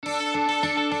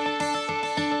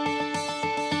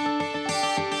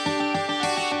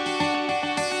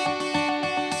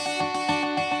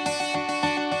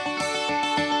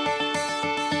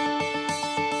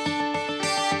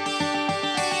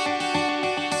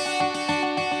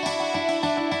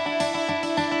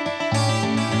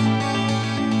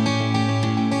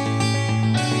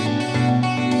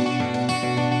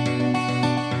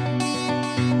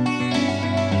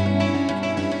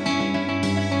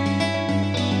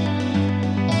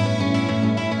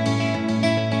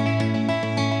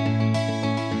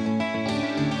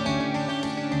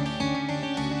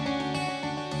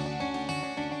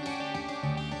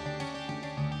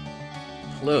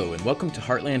Hello, and welcome to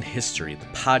Heartland History, the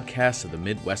podcast of the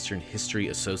Midwestern History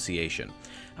Association.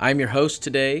 I'm your host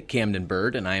today, Camden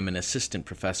Bird, and I am an assistant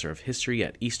professor of history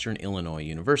at Eastern Illinois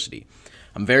University.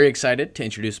 I'm very excited to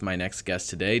introduce my next guest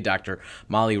today, Dr.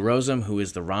 Molly Rozum, who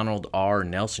is the Ronald R.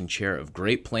 Nelson Chair of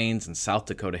Great Plains and South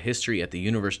Dakota History at the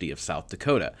University of South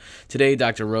Dakota. Today,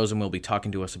 Dr. Rozum will be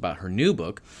talking to us about her new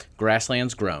book,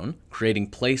 Grasslands Grown: Creating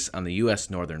Place on the U.S.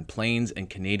 Northern Plains and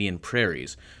Canadian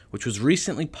Prairies, which was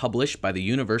recently published by the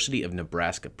University of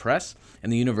Nebraska Press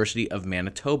and the University of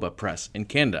Manitoba Press in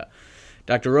Canada.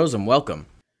 Dr. Rozum, welcome.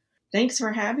 Thanks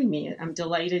for having me. I'm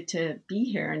delighted to be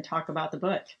here and talk about the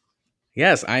book.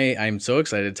 Yes, I'm so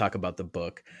excited to talk about the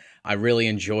book. I really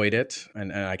enjoyed it,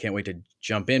 and I can't wait to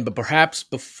jump in. But perhaps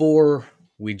before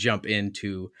we jump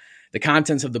into the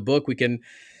contents of the book, we can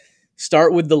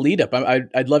start with the lead up.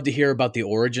 I'd love to hear about the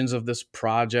origins of this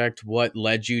project. What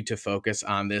led you to focus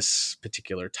on this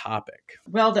particular topic?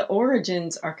 Well, the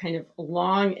origins are kind of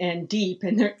long and deep,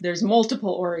 and there's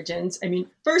multiple origins. I mean,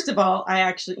 first of all,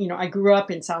 I grew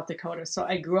up in South Dakota, so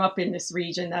I grew up in this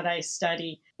region that I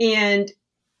study. And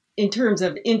in terms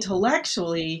of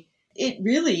intellectually, it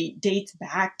really dates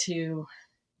back to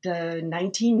the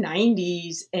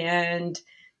 1990s and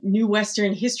New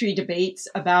Western history debates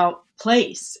about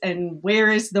place and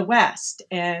where is the West.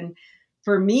 And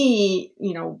for me,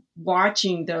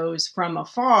 watching those from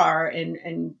afar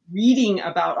and reading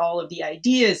about all of the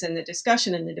ideas and the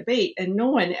discussion and the debate, and no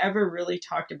one ever really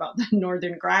talked about the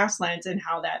Northern Grasslands and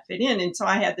how that fit in. And so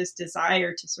I had this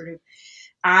desire to sort of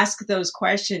ask those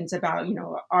questions about,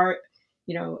 are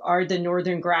the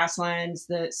Northern Grasslands,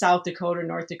 the South Dakota,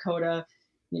 North Dakota,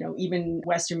 even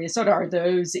Western Minnesota, are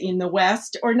those in the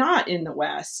West or not in the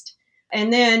West?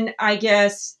 And then I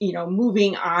guess,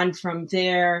 moving on from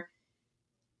there,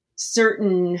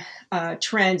 certain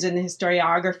trends in the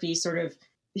historiography, sort of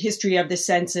history of the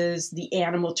senses, the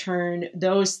animal turn,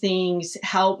 those things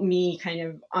help me kind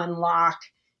of unlock,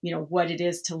 what it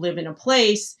is to live in a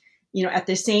place. At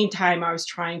the same time, I was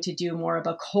trying to do more of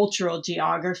a cultural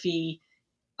geography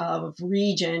of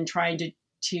region, trying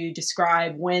to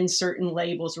describe when certain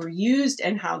labels were used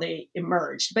and how they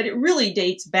emerged. But it really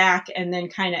dates back, and then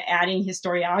kind of adding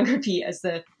historiography as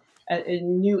the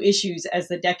new issues as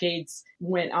the decades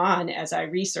went on as I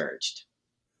researched,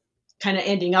 kind of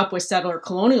ending up with settler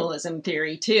colonialism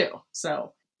theory too.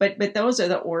 So, but those are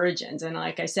the origins. And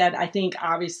like I said, I think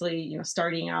obviously,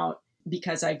 starting out,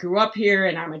 because I grew up here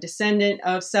and I'm a descendant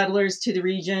of settlers to the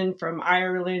region from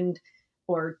Ireland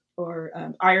or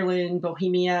Ireland,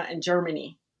 Bohemia, and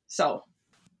Germany. So,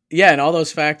 yeah, and all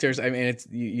those factors. I mean, it's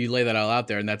you lay that all out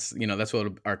there, and that's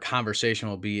what our conversation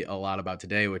will be a lot about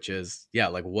today, which is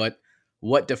like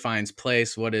what defines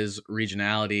place, what is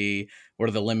regionality, what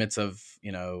are the limits of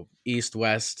east,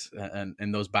 west,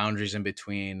 and those boundaries in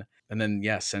between, and then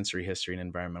sensory history and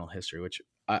environmental history, which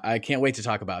I can't wait to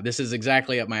talk about. This is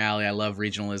exactly up my alley. I love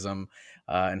regionalism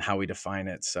and how we define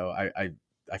it. So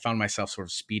I found myself sort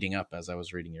of speeding up as I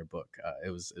was reading your book. It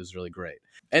was really great.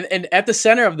 And at the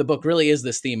center of the book really is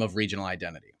this theme of regional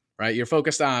identity, right? You're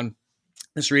focused on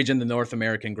this region, the North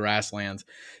American Grasslands.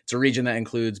 It's a region that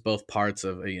includes both parts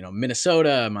of,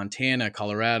 Minnesota, Montana,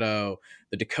 Colorado,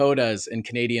 the Dakotas, and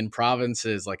Canadian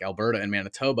provinces like Alberta and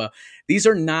Manitoba. These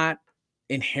are not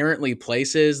inherently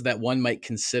places that one might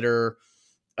consider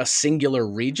a singular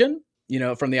region,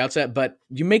 from the outset, but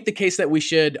you make the case that we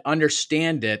should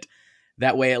understand it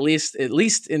that way, at least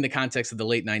in the context of the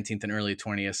late 19th and early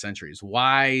 20th centuries.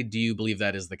 Why do you believe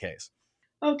that is the case?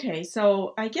 Okay,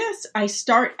 so I guess I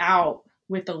start out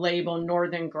with the label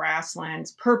Northern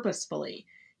Grasslands purposefully,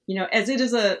 as it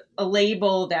is a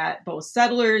label that both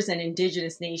settlers and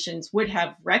indigenous nations would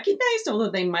have recognized, although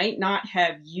they might not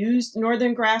have used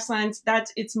Northern Grasslands.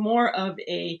 It's more of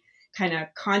a kind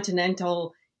of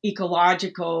continental,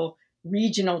 ecological,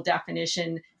 regional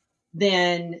definition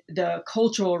than the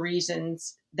cultural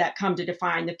reasons that come to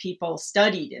define the people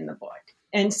studied in the book.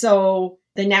 And so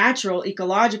the natural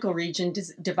ecological region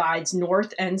divides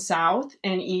north and south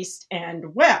and east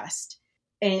and west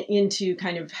into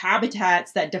kind of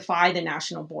habitats that defy the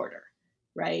national border,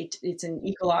 right? It's an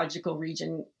ecological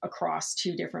region across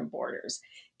two different borders.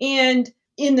 And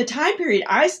in the time period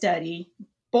I study,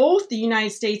 both the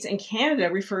United States and Canada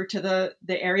refer to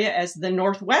the area as the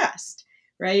Northwest,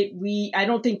 right? I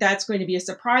don't think that's going to be a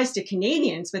surprise to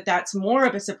Canadians, but that's more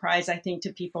of a surprise, I think,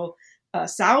 to people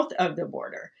south of the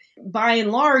border. By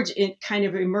and large, it kind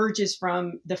of emerges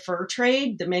from the fur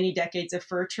trade, the many decades of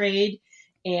fur trade,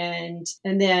 and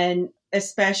then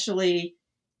especially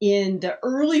in the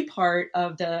early part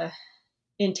of the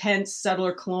intense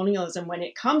settler colonialism when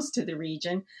it comes to the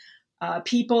region,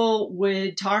 People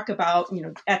would talk about,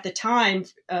 at the time,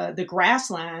 the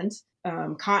grasslands,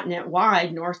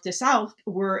 continent-wide, north to south,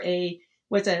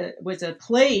 was a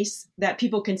place that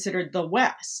people considered the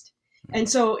West. And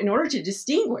so in order to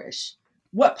distinguish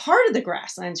what part of the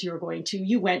grasslands you were going to,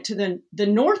 you went to the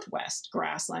Northwest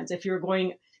grasslands if you were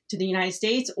going to the United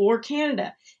States or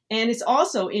Canada. And it's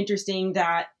also interesting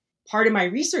that part of my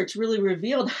research really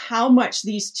revealed how much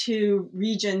these two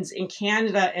regions in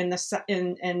Canada and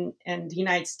the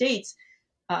United States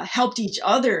helped each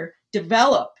other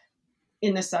develop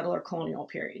in the settler colonial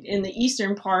period. In the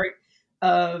eastern part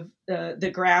of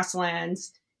the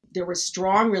grasslands, there was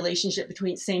strong relationship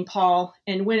between St. Paul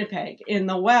and Winnipeg. In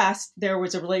the West, there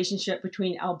was a relationship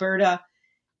between Alberta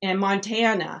and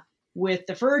Montana with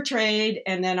the fur trade,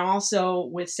 and then also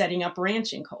with setting up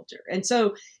ranching culture. And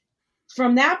so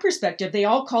from that perspective, they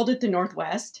all called it the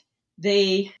Northwest.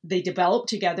 They developed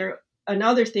together.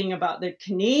 Another thing about the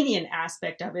Canadian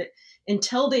aspect of it,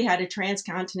 until they had a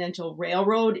transcontinental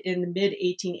railroad in the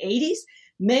mid-1880s,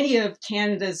 many of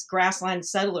Canada's grassland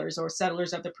settlers or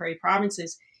settlers of the prairie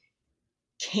provinces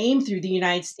came through the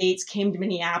United States, came to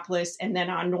Minneapolis, and then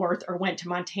on north, or went to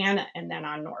Montana and then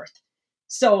on north.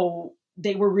 So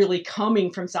they were really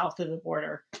coming from south of the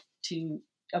border to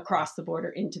across the border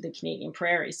into the Canadian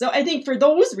prairies. So I think for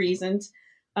those reasons,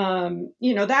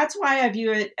 that's why I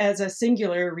view it as a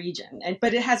singular region.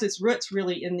 But it has its roots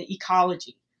really in the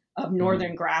ecology of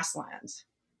northern grasslands.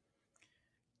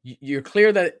 You're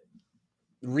clear that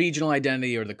regional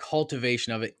identity, or the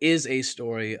cultivation of it, is a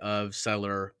story of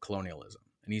settler colonialism.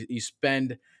 And you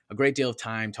spend a great deal of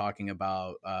time talking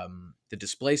about the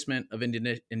displacement of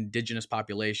indigenous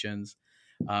populations,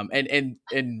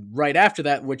 and right after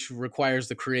that, which requires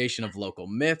the creation of local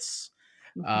myths,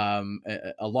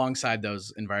 alongside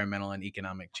those environmental and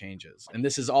economic changes. And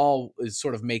this is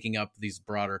sort of making up these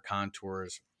broader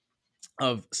contours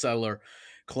of settler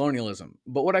colonialism.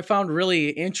 But what I found really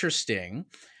interesting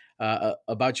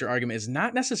about your argument is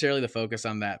not necessarily the focus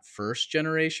on that first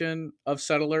generation of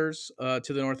settlers to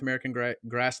the North American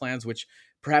grasslands, which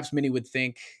perhaps many would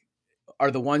think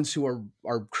are the ones who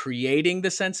are creating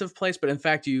the sense of place. But in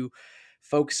fact, you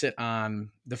focus it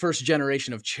on the first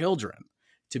generation of children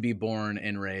to be born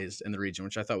and raised in the region,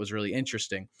 which I thought was really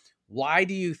interesting. Why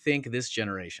do you think this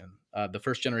generation, the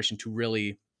first generation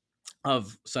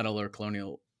of settler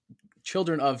colonial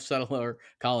children of settler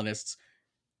colonists,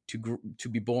 to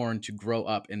be born, to grow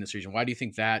up in this region, why do you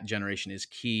think that generation is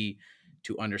key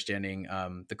to understanding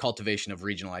the cultivation of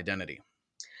regional identity?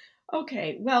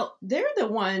 Okay, well, they're the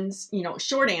ones,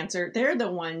 short answer, they're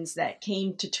the ones that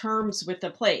came to terms with the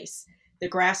place, the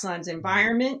grasslands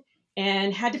environment,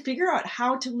 and had to figure out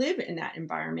how to live in that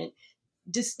environment,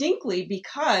 distinctly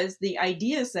because the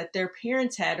ideas that their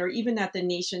parents had, or even that the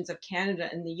nations of Canada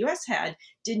and the US had,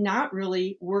 did not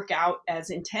really work out as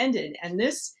intended. And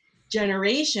this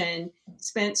generation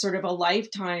spent sort of a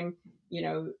lifetime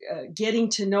getting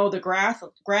to know the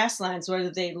grasslands, whether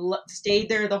they stayed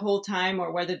there the whole time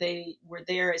or whether they were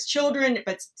there as children,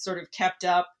 but sort of kept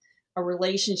up a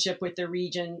relationship with the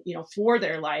region, for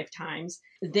their lifetimes.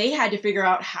 They had to figure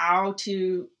out how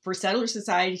for settler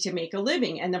society to make a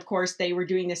living. And of course, they were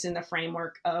doing this in the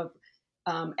framework of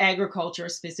agriculture,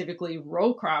 specifically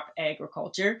row crop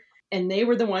agriculture. And they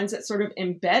were the ones that sort of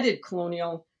embedded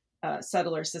colonial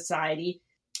settler society.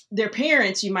 Their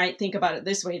parents, you might think about it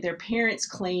this way, their parents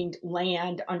claimed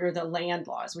land under the land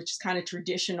laws, which is kind of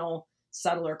traditional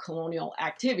settler colonial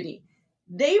activity.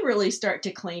 They really start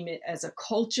to claim it as a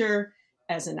culture,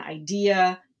 as an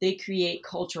idea. They create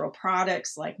cultural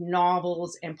products like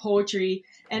novels and poetry,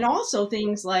 and also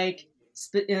things like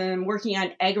working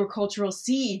on agricultural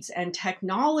seeds and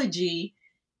technology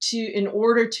in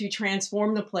order to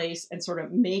transform the place and sort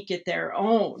of make it their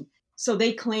own. So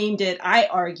they claimed it, I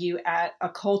argue, at a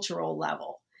cultural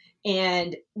level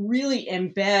and really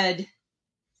embed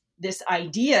this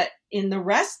idea in the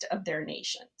rest of their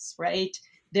nations, right?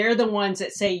 They're the ones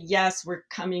that say, yes, we're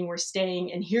coming, we're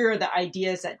staying, and here are the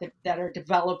ideas that are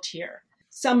developed here.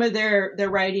 Some of their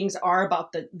writings are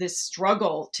about this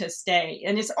struggle to stay.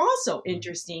 And it's also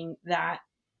interesting that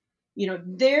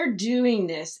they're doing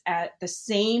this at the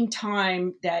same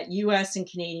time that US and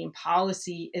Canadian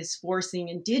policy is forcing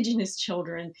Indigenous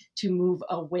children to move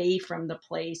away from the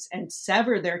place and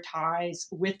sever their ties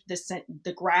with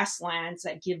the grasslands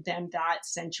that give them that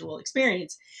sensual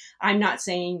experience. I'm not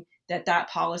saying that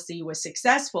policy was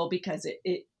successful, because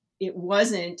it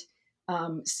wasn't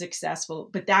successful,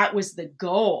 but that was the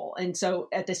goal. And so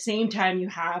at the same time, you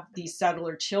have these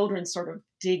settler children sort of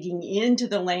digging into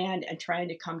the land and trying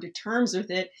to come to terms with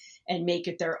it and make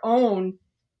it their own.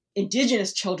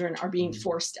 Indigenous children are being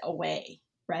forced away,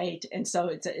 right? And so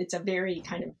it's a very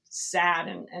kind of sad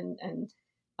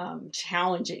and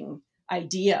challenging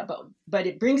idea, but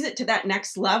it brings it to that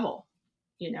next level.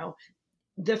 You know,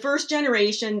 the first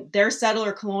generation, they're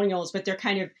settler colonials, but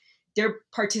they're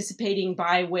participating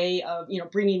by way of,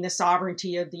 bringing the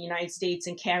sovereignty of the United States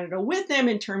and Canada with them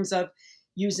in terms of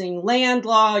using land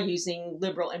law, using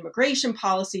liberal immigration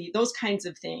policy, those kinds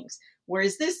of things.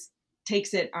 Whereas this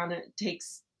takes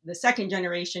the second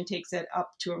generation takes it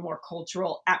up to a more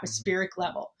cultural, atmospheric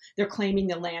level. They're claiming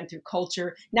the land through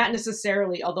culture, not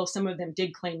necessarily, although some of them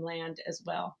did claim land as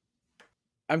well.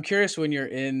 I'm curious, when you're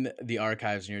in the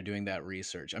archives and you're doing that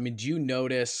research, I mean, do you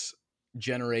notice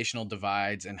generational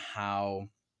divides and how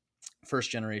first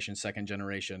generation, second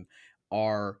generation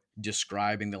are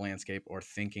describing the landscape or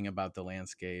thinking about the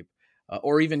landscape,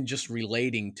 or even just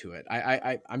relating to it?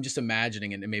 I'm just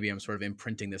imagining, and maybe I'm sort of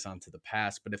imprinting this onto the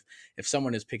past, but if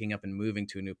someone is picking up and moving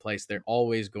to a new place, they're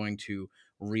always going to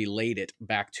relate it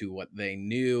back to what they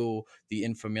knew, the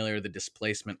unfamiliar, the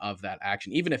displacement of that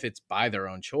action, even if it's by their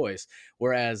own choice.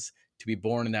 Whereas to be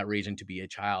born in that region, to be a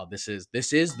child, this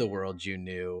is the world you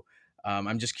knew.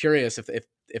 I'm just curious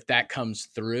if that comes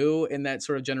through in that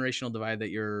sort of generational divide that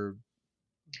you're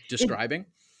describing.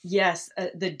 Yes,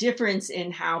 the difference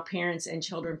in how parents and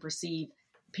children perceive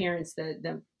parents,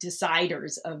 the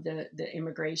deciders of the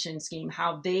immigration scheme,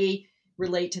 how they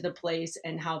relate to the place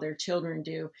and how their children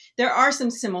do. There are some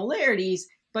similarities,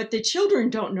 but the children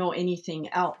don't know anything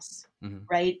else,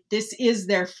 right? This is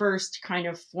their first kind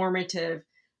of formative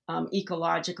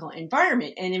ecological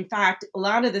environment. And in fact, a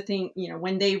lot of the thing,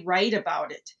 when they write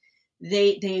about it,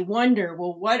 they wonder,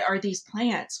 well, what are these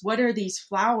plants? What are these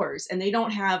flowers? And they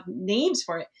don't have names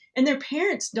for it. And their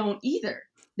parents don't either.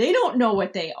 They don't know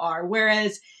what they are.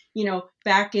 Whereas,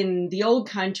 back in the old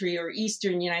country or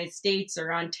Eastern United States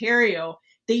or Ontario,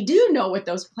 they do know what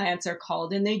those plants are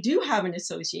called and they do have an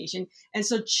association. And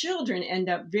so children end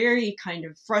up very kind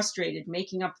of frustrated,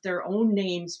 making up their own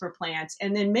names for plants.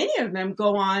 And then many of them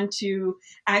go on to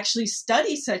actually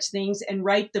study such things and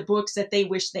write the books that they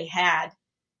wish they had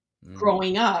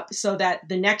growing up, so that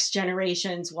the next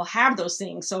generations will have those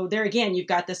things. So there again, you've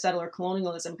got the settler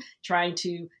colonialism trying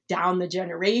to down the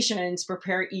generations,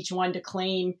 prepare each one to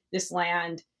claim this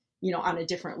land, on a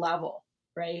different level,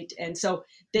 right? And so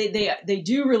they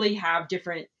do really have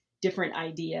different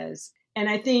ideas. And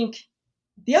I think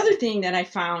the other thing that I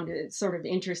found is sort of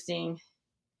interesting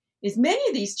is many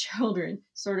of these children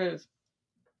sort of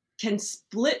can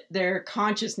split their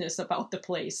consciousness about the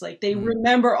place. Like they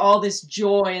remember all this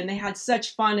joy and they had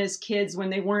such fun as kids when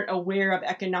they weren't aware of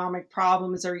economic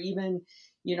problems or even,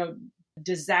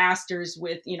 disasters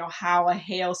with, how a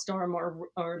hailstorm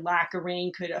or lack of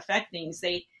rain could affect things.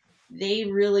 They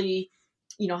really,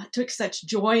 took such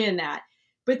joy in that.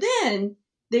 But then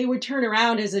they would turn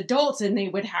around as adults and they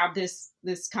would have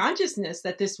this consciousness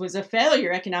that this was a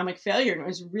failure, economic failure. And it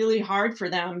was really hard for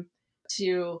them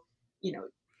to,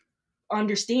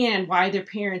 understand why their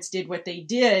parents did what they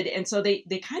did. And so they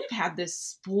kind of had this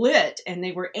split and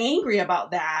they were angry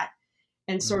about that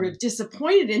and sort of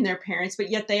disappointed in their parents, but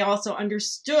yet they also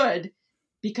understood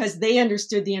because they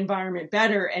understood the environment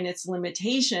better and its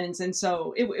limitations. And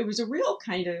so it was a real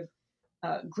kind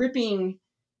of gripping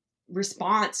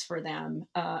response for them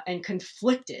and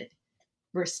conflicted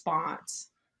response.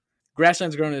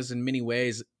 Grasslands Grown is in many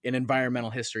ways an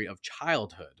environmental history of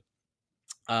childhood.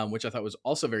 Which I thought was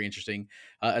also very interesting.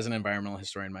 As an environmental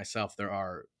historian myself, there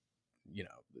are,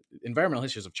 environmental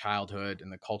histories of childhood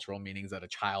and the cultural meanings that a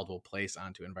child will place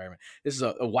onto environment. This is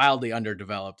a wildly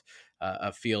underdeveloped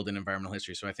field in environmental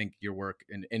history. So I think your work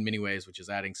in many ways, which is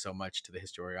adding so much to the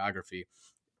historiography,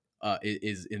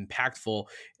 is impactful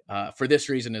for this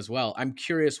reason as well. I'm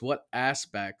curious what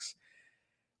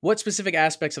specific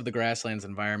aspects of the grasslands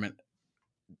environment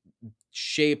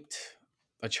shaped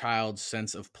a child's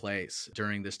sense of place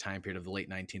during this time period of the late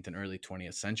 19th and early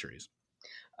 20th centuries?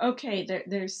 Okay,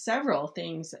 there's several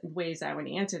ways I would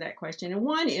answer that question. And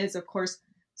one is, of course,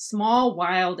 small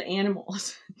wild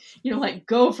animals, like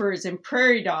gophers and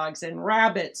prairie dogs and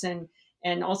rabbits and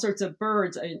all sorts of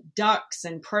birds, ducks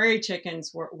and prairie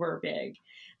chickens were big.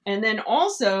 And then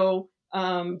also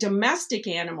domestic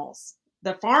animals,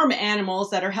 the farm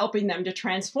animals that are helping them to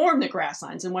transform the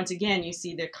grasslands. And once again, you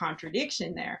see the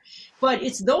contradiction there. But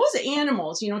it's those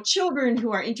animals, children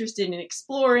who are interested in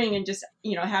exploring and just,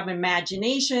 have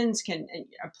imaginations,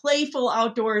 are playful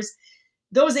outdoors.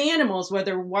 Those animals,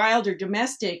 whether wild or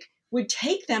domestic, would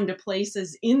take them to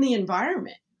places in the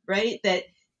environment, right? That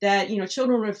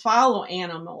children would follow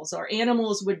animals, or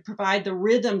animals would provide the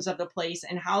rhythms of the place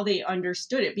and how they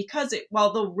understood it. Because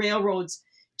while the railroads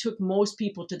took most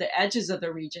people to the edges of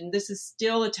the region, this is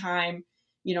still a time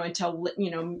until,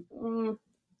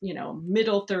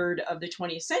 middle third of the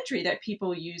 20th century, that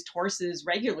people used horses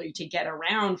regularly to get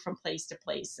around from place to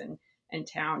place and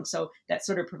town. So that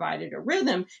sort of provided a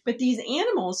rhythm. But these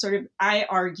animals sort of, I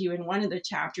argue in one of the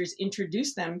chapters,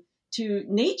 introduced them to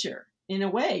nature in a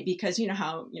way, because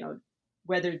how,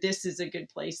 whether this is a good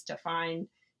place to find,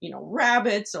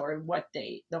 rabbits, or what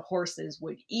the horses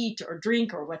would eat or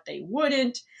drink or what they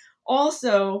wouldn't.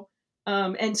 Also,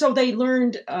 and so they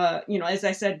learned, as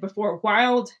I said before,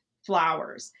 wild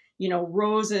flowers,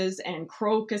 roses and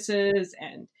crocuses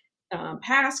and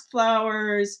pasque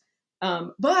flowers,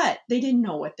 but they didn't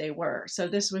know what they were. So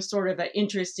this was sort of an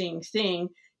interesting thing.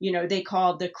 They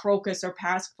called the crocus or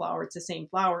pasque flower, it's the same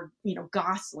flower,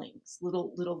 goslings,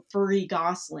 little furry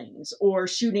goslings, or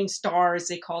shooting stars,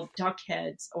 they called duck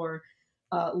heads, or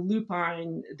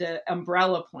lupine, the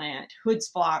umbrella plant, hood's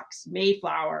phlox,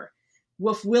 mayflower,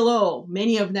 wolf willow.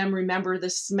 Many of them remember the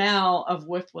smell of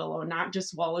wolf willow, not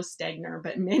just Wallace Stegner,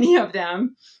 but many of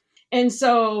them. And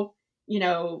so,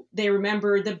 they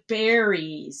remember the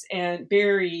berries and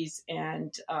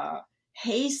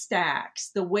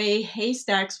haystacks, the way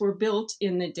haystacks were built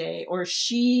in the day, or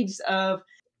sheaves of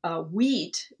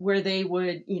wheat, where they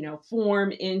would,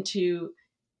 form into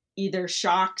either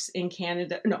shocks in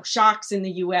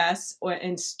the US,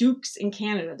 and stooks in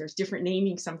Canada. There's different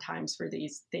naming sometimes for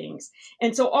these things.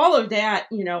 And so all of that,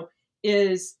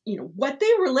 is, what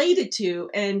they related to.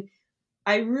 And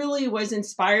I really was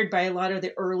inspired by a lot of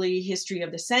the early history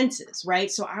of the census, right?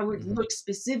 So I would look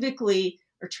specifically,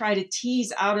 or try to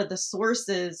tease out of the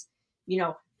sources,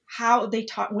 how they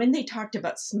talked, when they talked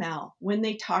about smell, when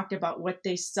they talked about what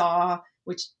they saw,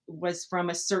 which was from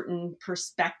a certain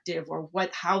perspective, or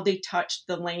how they touched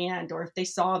the land, or if they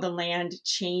saw the land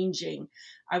changing.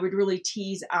 I would really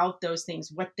tease out those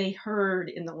things, what they heard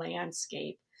in the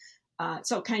landscape.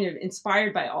 So kind of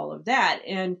inspired by all of that.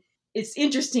 And it's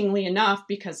interestingly enough,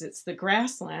 because it's the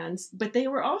grasslands, but they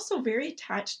were also very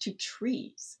attached to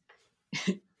trees,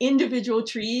 individual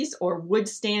trees or wood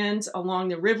stands along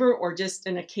the river, or just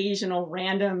an occasional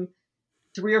random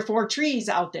 3 or 4 trees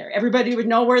out there. Everybody would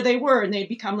know where they were, and they'd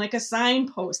become like a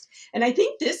signpost. And I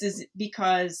think this is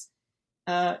because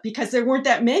there weren't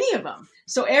that many of them.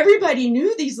 So everybody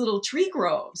knew these little tree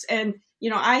groves. And,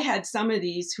 I had some of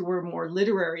these who were more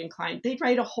literary inclined. They'd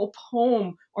write a whole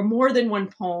poem, or more than one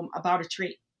poem, about a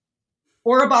tree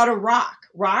or about a rock.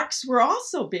 Rocks were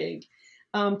also big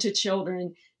to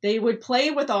children. They would play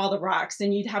with all the rocks,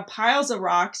 and you'd have piles of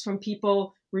rocks from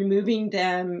people removing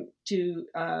them to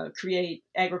create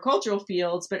agricultural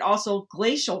fields, but also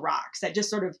glacial rocks, that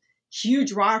just sort of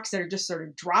huge rocks that are just sort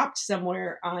of dropped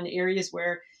somewhere on areas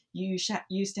where you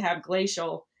used to have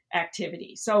glacial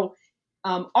activity. So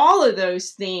all of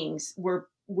those things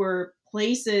were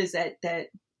places that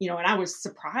and I was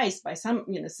surprised by some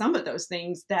of those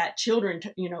things that children,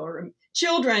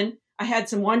 I had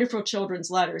some wonderful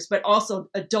children's letters, but also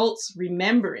adults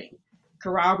remembering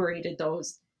corroborated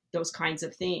those kinds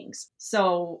of things.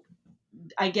 So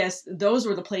I guess those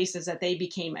were the places that they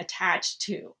became attached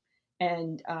to.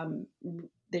 And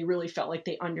they really felt like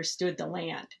they understood the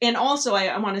land. And also,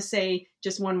 I want to say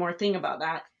just one more thing about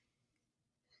that.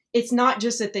 It's not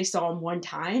just that they saw them one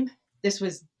time. This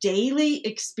was daily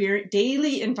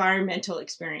environmental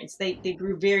experience. They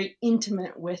grew very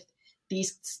intimate with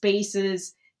these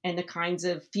spaces and the kinds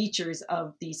of features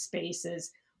of these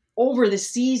spaces over the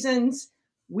seasons,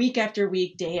 week after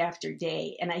week, day after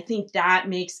day. And I think that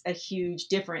makes a huge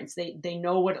difference. They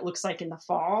know what it looks like in the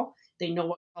fall. They know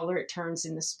what color it turns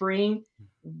in the spring,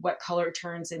 what color it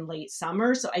turns in late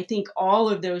summer. So I think all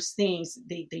of those things,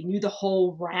 they knew the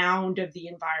whole round of the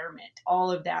environment. All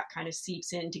of that kind of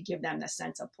seeps in to give them the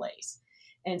sense of place.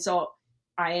 And so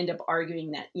I end up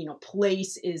arguing that,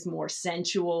 place is more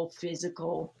sensual,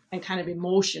 physical, and kind of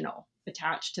emotional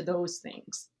attached to those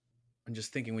things. I'm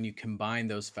just thinking, when you combine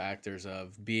those factors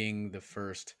of being the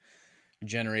first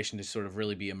generation to sort of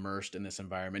really be immersed in this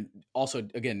environment, also,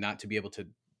 again, not to be able to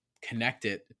connect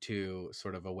it to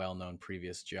sort of a well-known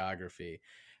previous geography,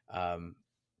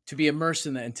 to be immersed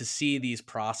in that and to see these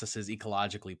processes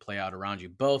ecologically play out around you,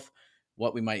 both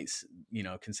what we might,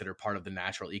 consider part of the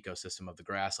natural ecosystem of the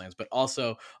grasslands, but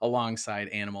also alongside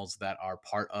animals that are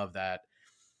part of that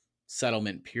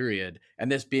settlement period.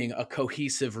 And this being a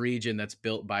cohesive region that's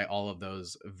built by all of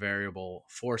those variable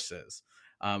forces,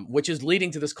 which is leading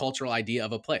to this cultural idea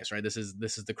of a place, right? This is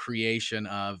the creation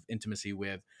of intimacy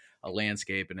with a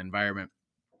landscape and environment.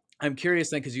 I'm curious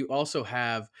then, because you also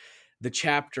have the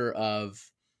chapter of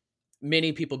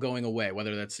many people going away,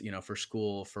 whether that's, for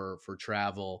school, for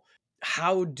travel.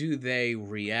 how do they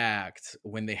react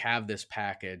when they have this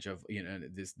package of,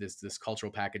 this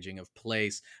cultural packaging of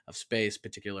place, of space,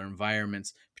 particular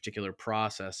environments, particular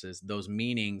processes, those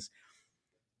meanings?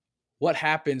 What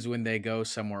happens when they go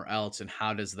somewhere else, and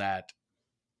how does that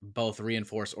both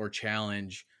reinforce or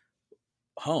challenge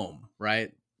home,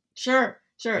 right? Sure.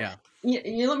 Yeah.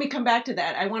 Let me come back to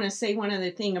that. I want to say one other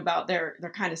thing about their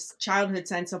kind of childhood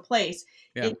sense of place,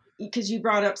 Yeah. because you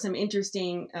brought up some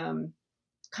interesting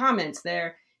comments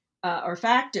there, or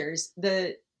factors.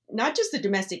 Not just the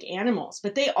domestic animals,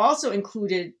 but they also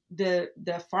included the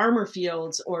farmer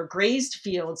fields or grazed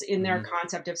fields in their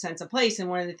concept of sense of place. And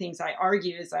one of the things I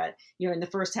argue is that, in the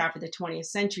first half of the 20th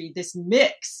century, this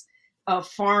mix of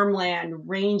farmland,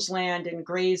 rangeland, and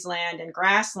grazeland and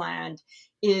grassland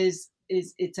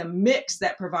it's a mix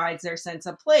that provides their sense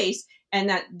of place, and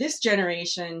that this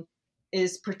generation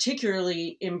is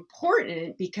particularly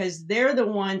important because they're the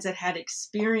ones that had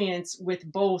experience with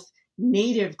both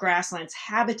native grasslands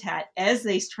habitat as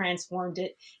they transformed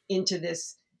it into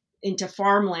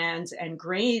farmlands and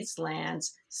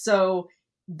grazelands. So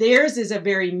theirs is a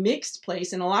very mixed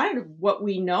place, and a lot of what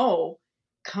we know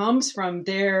comes from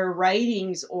their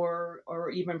writings or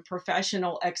even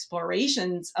professional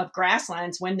explorations of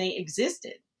grasslands when they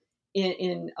existed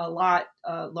in a lot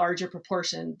larger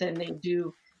proportion than they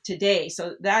do today.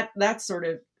 So that's sort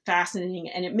of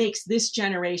fascinating, and it makes this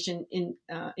generation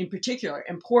in particular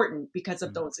important because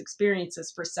of those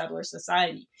experiences for settler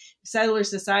society. If settler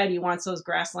society wants those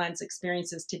grasslands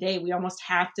experiences today, we almost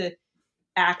have to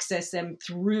access them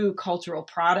through cultural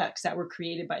products that were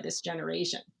created by this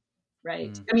generation.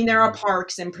 Right. I mean, there are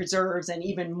parks and preserves and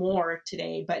even more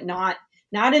today, but not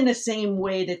in the same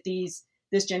way that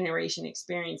this generation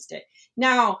experienced it.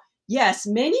 Now, yes,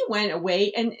 many went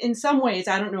away. And in some ways,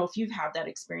 I don't know if you've had that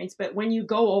experience, but when you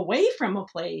go away from a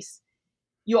place,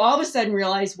 you all of a sudden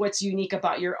realize what's unique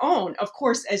about your own. Of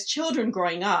course, as children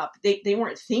growing up, they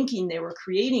weren't thinking they were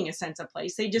creating a sense of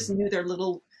place. They just knew their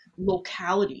little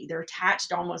locality. They're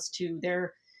attached almost to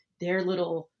their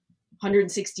little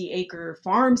 160-acre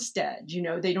farmstead.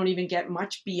 They don't even get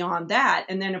much beyond that.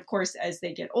 And then, of course, as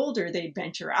they get older, they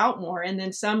venture out more. And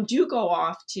then some do go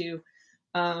off to,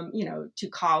 to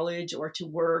college or to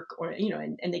work, or,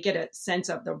 and they get a sense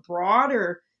of the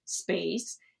broader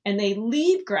space, and they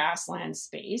leave grassland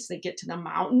space. They get to the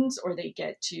mountains, or they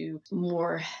get to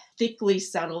more thickly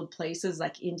settled places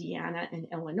like Indiana and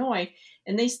Illinois.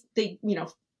 And they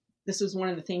this was one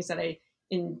of the things that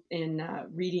in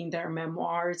reading their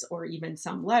memoirs or even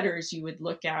some letters, you would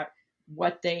look at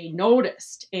what they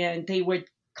noticed, and they would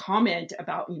comment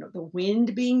about, the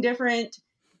wind being different,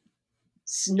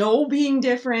 snow being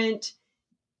different,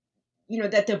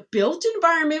 that the built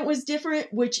environment was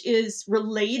different, which is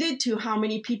related to how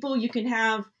many people you can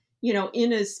have,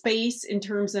 in a space in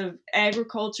terms of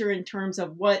agriculture, in terms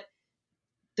of what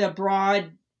the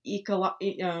broad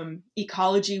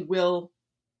ecology will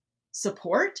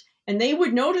support. And they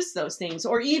would notice those things.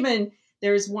 Or even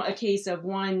there's a case of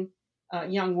one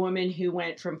young woman who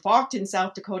went from Faulkton,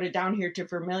 South Dakota, down here to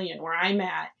Vermilion, where I'm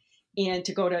at, and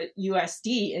to go to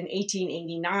USD in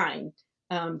 1889,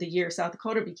 the year South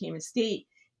Dakota became a state.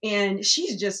 And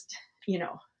she's just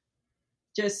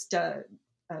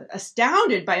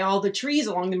astounded by all the trees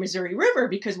along the Missouri River,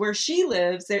 because where she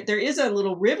lives, there is a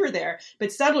little river there,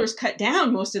 but settlers cut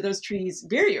down most of those trees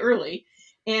very early.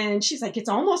 And she's like, it's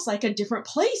almost like a different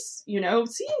place,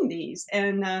 seeing these.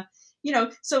 And,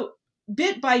 so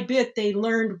bit by bit, they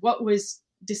learned what was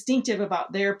distinctive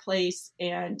about their place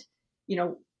and,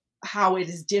 how it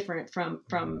is different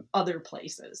from other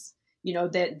places.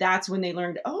 That's when they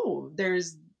learned,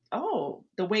 the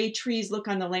way trees look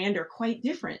on the land are quite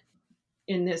different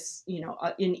in this,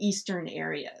 in Eastern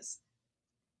areas.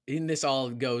 And this all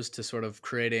goes to sort of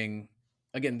creating,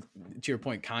 again, to your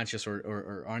point, conscious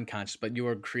or unconscious, but you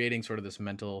are creating sort of this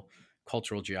mental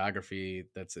cultural geography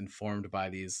that's informed by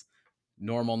these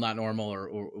normal, not normal, or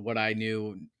what I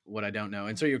knew, what I don't know.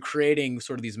 And so you're creating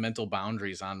sort of these mental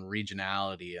boundaries on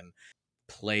regionality and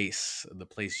place, the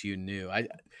place you knew.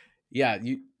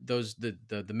 The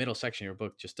middle section of your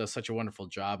book just does such a wonderful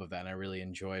job of that. And I really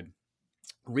enjoyed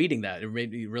reading that. It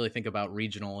made me really think about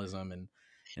regionalism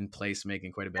and place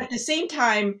making quite a bit. At the same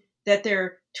time that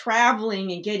they're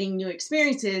traveling and getting new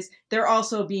experiences, they're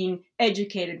also being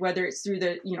educated, whether it's through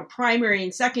the primary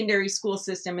and secondary school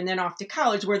system, and then off to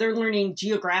college, where they're learning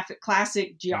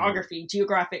classic geography,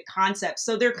 geographic concepts.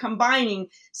 So they're combining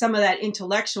some of that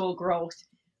intellectual growth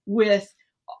with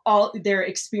all their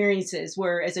experiences,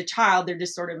 where as a child, they're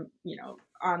just sort of,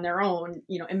 on their own,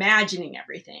 imagining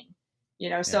everything.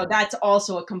 So that's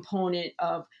also a component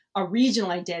of a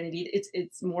regional identity.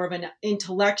 It's more of an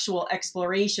intellectual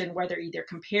exploration, whether either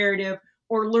comparative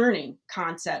or learning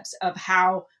concepts of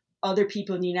how other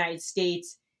people in the United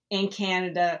States and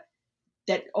Canada,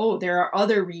 that, oh, there are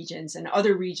other regions and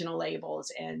other regional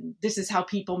labels, and this is how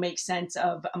people make sense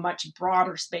of a much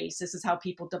broader space. This is how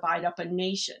people divide up a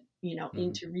nation,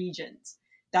 into regions,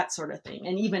 that sort of thing.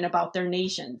 And even about their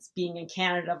nations being in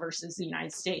Canada versus the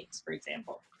United States, for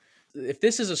example. If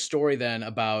this is a story then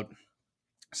about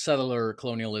settler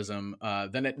colonialism,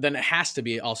 then it has to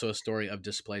be also a story of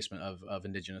displacement of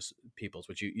indigenous peoples,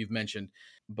 which you've mentioned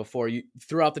before.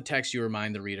 Throughout the text, you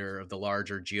remind the reader of the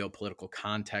larger geopolitical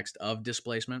context of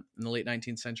displacement in the late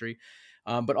 19th century.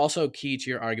 But also key to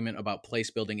your argument about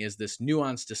place building is this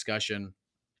nuanced discussion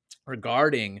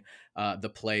regarding the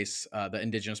place the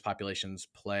indigenous populations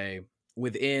play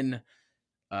within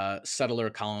settler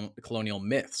colonial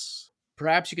myths.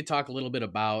 Perhaps you could talk a little bit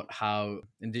about how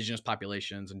indigenous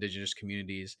populations, indigenous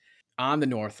communities on the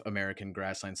North American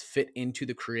grasslands fit into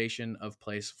the creation of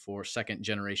place for second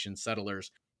generation settlers.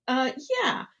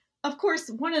 Yeah, of course,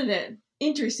 one of the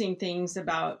interesting things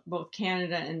about both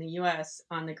Canada and the US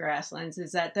on the grasslands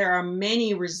is that there are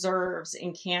many reserves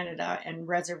in Canada and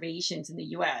reservations in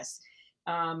the US.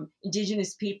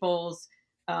 Indigenous peoples,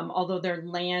 although their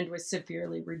land was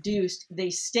severely reduced,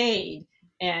 they stayed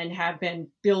and have been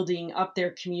building up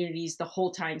their communities the whole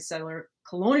time settler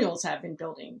colonials have been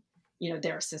building,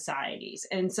 their societies.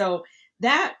 And so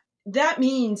that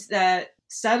means that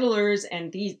settlers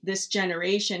and this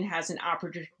generation has an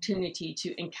opportunity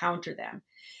to encounter them.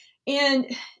 And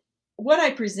what I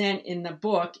present in the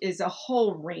book is a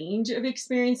whole range of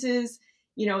experiences.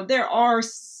 There are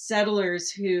settlers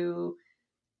who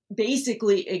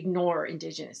basically ignore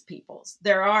indigenous peoples.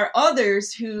 There are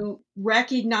others who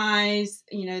recognize,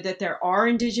 that there are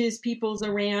indigenous peoples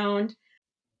around.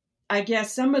 I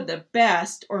guess some of the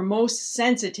best or most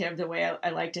sensitive, the way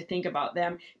I like to think about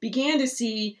them, began to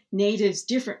see natives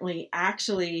differently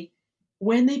actually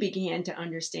when they began to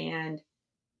understand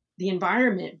the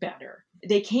environment better.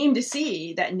 They came to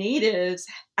see that natives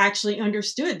actually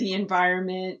understood the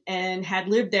environment and had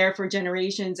lived there for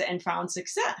generations and found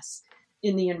success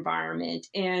in the environment.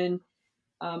 And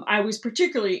I was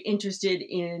particularly interested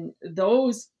in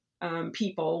those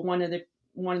people. One of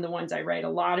the ones I write a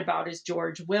lot about is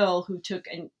George Will, who took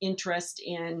an interest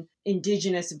in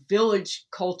indigenous village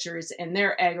cultures and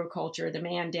their agriculture, the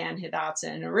Mandan, Hidatsa,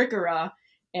 and Arikara,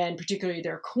 and particularly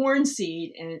their corn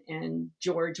seed. And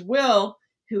George Will,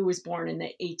 who was born in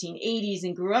the 1880s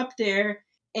and grew up there,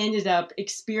 ended up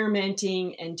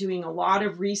experimenting and doing a lot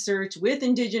of research with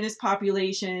indigenous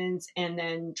populations and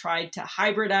then tried to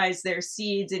hybridize their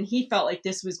seeds. And he felt like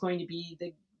this was going to be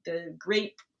the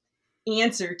great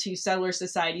answer to settler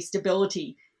society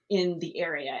stability in the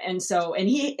area. And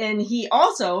he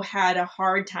also had a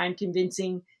hard time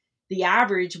convincing the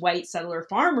average white settler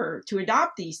farmer to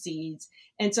adopt these seeds.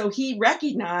 And so he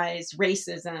recognized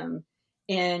racism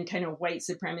and kind of white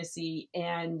supremacy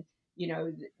and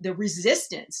the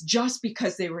resistance just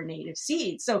because they were native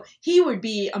seeds. So he would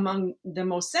be among the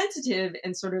most sensitive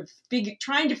and sort of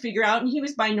trying to figure out, and he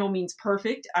was by no means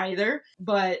perfect either,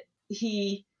 but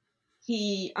he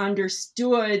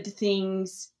understood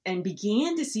things and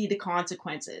began to see the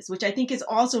consequences, which I think is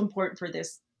also important for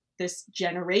this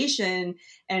generation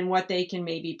and what they can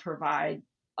maybe provide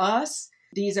us.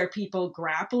 These are people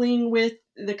grappling with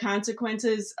the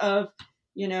consequences of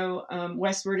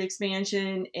westward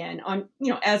expansion and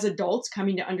as adults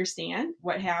coming to understand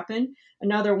what happened.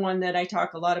 Another one that I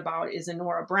talk a lot about is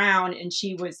Honora Brown, and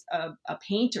she was a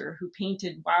painter who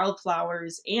painted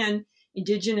wildflowers and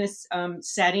indigenous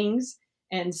settings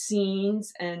and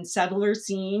scenes and settler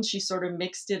scenes. She sort of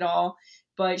mixed it all,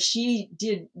 but she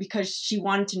did because she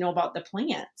wanted to know about the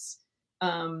plants,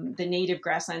 the native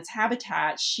grasslands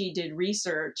habitat. She did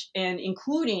research and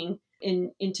including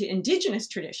into indigenous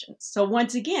traditions. So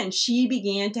once again, she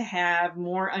began to have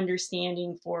more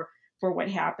understanding for what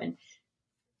happened.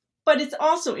 But it's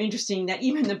also interesting that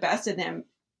even the best of them,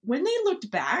 when they looked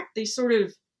back, they sort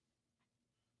of,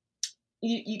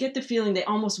 you get the feeling they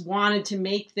almost wanted to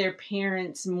make their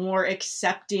parents more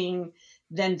accepting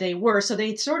than they were. So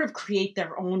they sort of create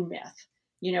their own myth,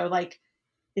 like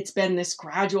it's been this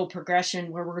gradual progression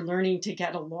where we're learning to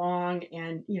get along.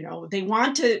 And, they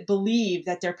want to believe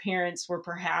that their parents were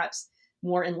perhaps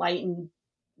more enlightened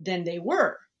than they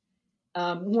were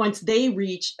once they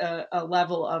reach a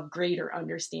level of greater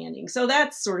understanding. So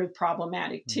that's sort of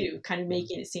problematic too, kind of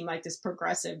making it seem like this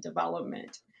progressive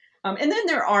development. And then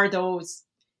there are those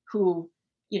who,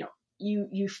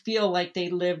 you feel like they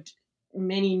lived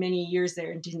many, many years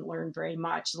there and didn't learn very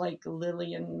much, like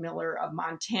Lillian Miller of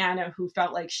Montana, who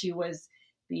felt like she was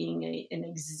being an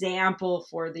example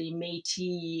for the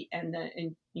Métis and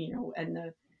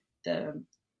the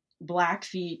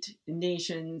Blackfeet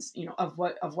nations, of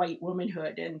white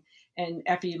womanhood, and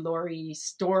Effie Laurie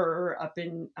Storer up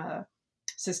in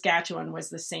Saskatchewan was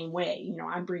the same way.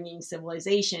 I'm bringing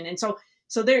civilization, and so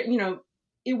there,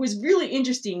 it was really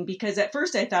interesting because at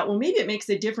first I thought, well, maybe it makes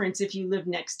a difference if you live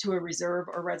next to a reserve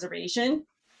or reservation.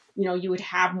 You would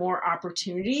have more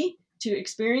opportunity to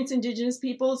experience Indigenous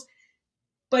peoples.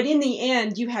 But in the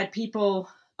end, you had people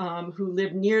who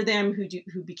lived near them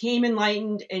who became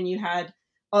enlightened, and you had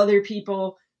other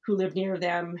people who lived near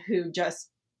them who just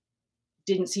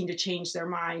didn't seem to change their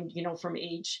mind, from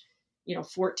age,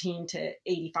 14 to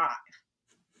 85.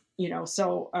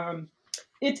 So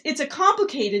it's a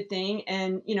complicated thing.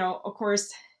 And, of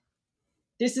course,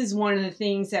 this is one of the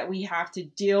things that we have to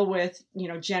deal with,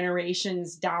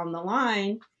 generations down the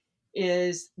line,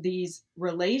 is these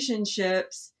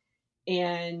relationships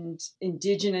and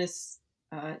Indigenous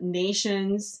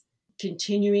nations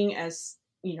continuing as,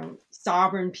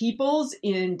 sovereign peoples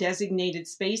in designated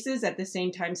spaces. At the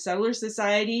same time, settler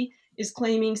society is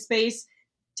claiming space.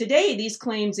 Today, these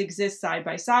claims exist side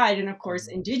by side. And of course,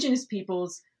 Indigenous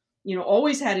peoples,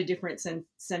 always had a different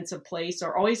sense of place,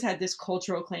 or always had this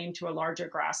cultural claim to a larger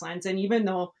grasslands. And even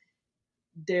though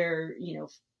they're,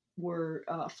 were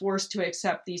forced to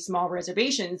accept these small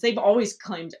reservations, they've always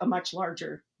claimed a much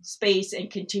larger space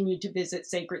and continued to visit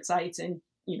sacred sites and,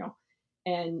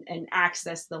 and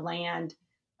access the land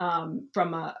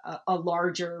from a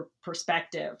larger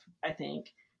perspective, I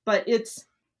think. But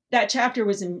that chapter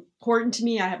was important to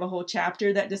me. I have a whole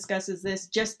chapter that discusses this,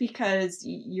 just because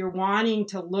you're wanting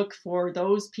to look for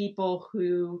those people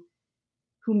who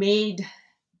made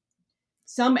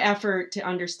some effort to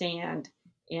understand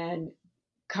and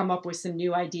come up with some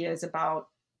new ideas about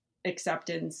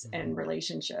acceptance and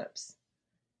relationships.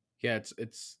 Yeah,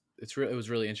 it was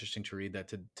really interesting to read that,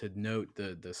 to note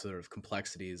the sort of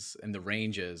complexities and the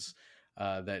ranges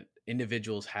that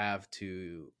individuals have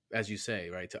to, as you say,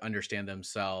 right, to understand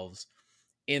themselves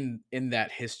in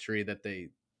that history that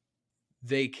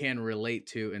they can relate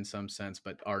to in some sense,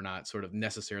 but are not sort of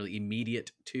necessarily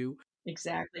immediate to.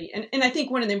 Exactly. And I think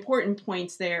one of the important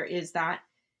points there is that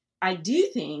I do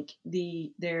think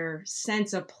their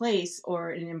sense of place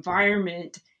or an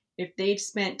environment, if they've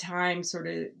spent time sort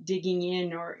of digging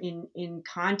in or in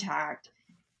contact,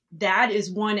 that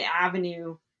is one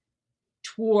avenue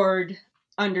toward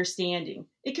understanding.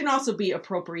 It can also be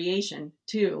appropriation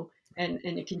too, and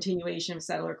a continuation of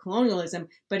settler colonialism,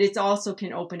 but it also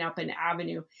can open up an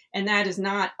avenue. And that is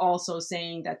not also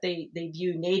saying that they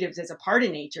view natives as a part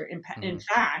of nature. In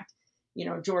fact,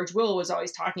 George Will was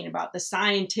always talking about the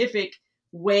scientific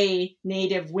way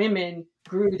Native women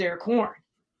grew their corn,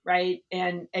 right?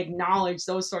 And acknowledge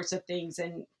those sorts of things,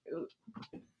 and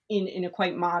in a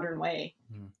quite modern way.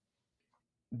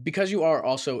 Because you are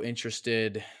also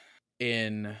interested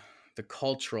in the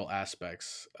cultural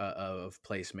aspects of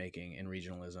placemaking and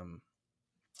regionalism,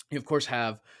 you of course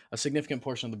have a significant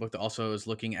portion of the book that also is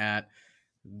looking at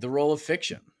the role of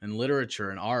fiction and literature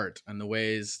and art, and the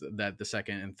ways that the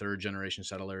second and third generation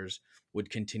settlers would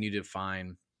continue to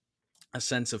find a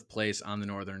sense of place on the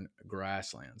northern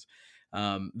grasslands.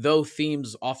 Though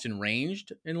themes often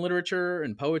ranged in literature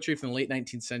and poetry from the late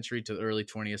 19th century to the early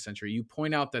 20th century, you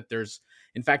point out that there's,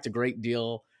 in fact, a great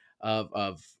deal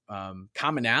of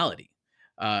commonality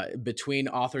between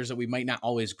authors that we might not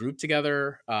always group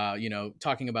together.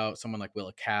 Talking about someone like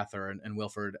Willa Cather and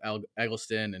Wilfred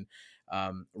Eggleston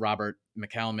and Robert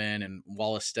McCalman and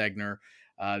Wallace Stegner.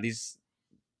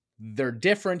 They're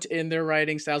different in their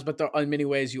writing styles, but in many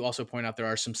ways, you also point out there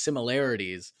are some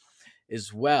similarities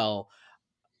as well.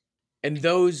 And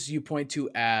those you point to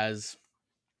as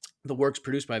the works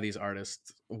produced by these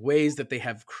artists, ways that they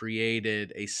have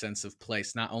created a sense of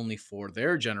place, not only for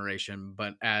their generation,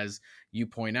 but as you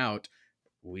point out,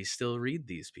 we still read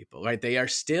these people, right? They are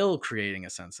still creating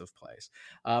a sense of place.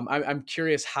 I'm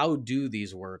curious, how do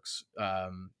these works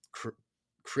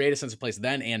create a sense of place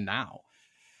then and now?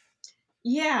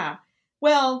 Yeah.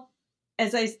 Well,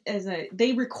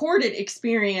 they recorded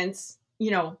experience,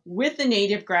 with the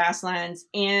native grasslands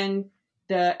and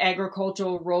the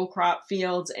agricultural row crop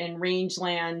fields and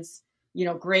rangelands,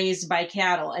 grazed by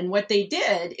cattle. And what they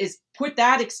did is put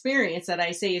that experience that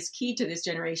I say is key to this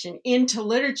generation into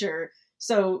literature.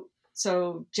 So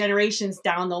generations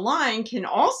down the line can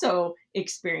also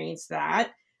experience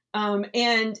that.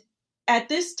 And at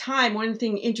this time, one of the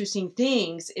interesting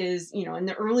things is, in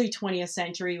the early 20th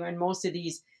century, when most of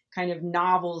these kind of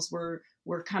novels were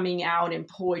were coming out in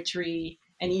poetry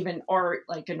and even art,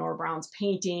 like Honore Brown's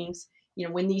paintings,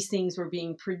 when these things were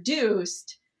being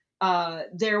produced,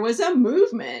 there was a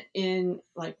movement in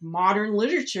like modern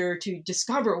literature to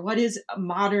discover what is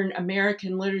modern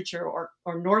American literature or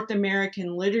North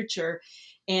American literature.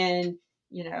 And,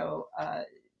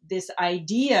 this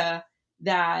idea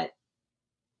that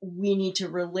we need to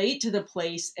relate to the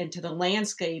place and to the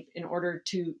landscape in order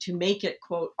to make it,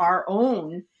 quote, our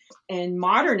own. And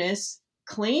modernists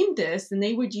claimed this, and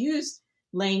they would use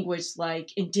language like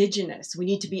indigenous. We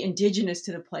need to be indigenous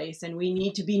to the place, and we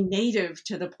need to be native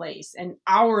to the place and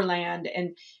our land.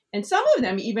 And some of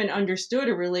them even understood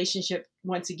a relationship,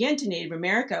 once again, to Native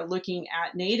America, looking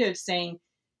at natives saying,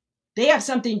 they have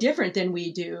something different than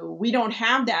we do. We don't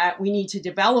have that. We need to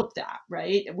develop that,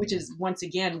 right? Which is, once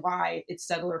again, why it's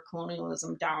settler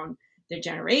colonialism down the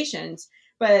generations.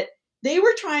 But they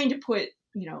were trying to put,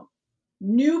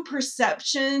 new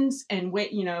perceptions and,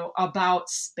 about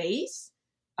space,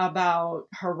 about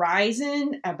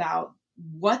horizon, about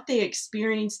what they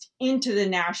experienced into the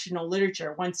national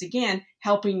literature. Once again,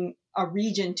 helping a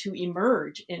region to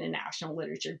emerge in a national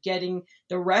literature, getting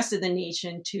the rest of the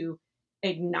nation to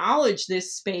acknowledge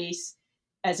this space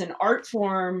as an art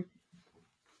form.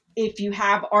 If you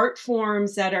have art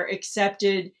forms that are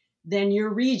accepted, then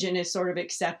your region is sort of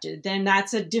accepted. Then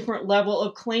that's a different level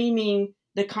of claiming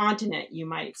the continent, you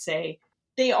might say.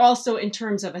 They also, in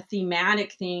terms of a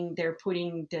thematic thing, they're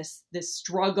putting this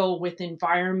struggle with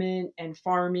environment and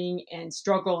farming and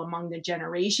struggle among the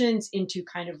generations into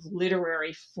kind of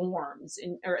literary forms,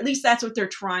 or at least that's what they're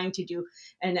trying to do.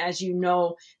 And as you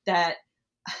know, that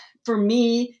for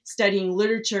me, studying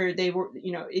literature, they were,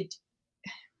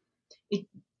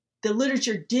 the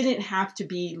literature didn't have to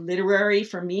be literary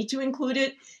for me to include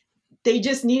it. They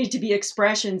just needed to be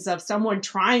expressions of someone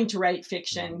trying to write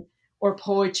fiction or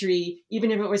poetry, even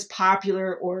if it was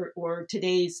popular or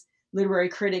today's literary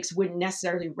critics wouldn't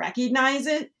necessarily recognize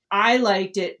it. I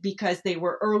liked it because they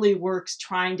were early works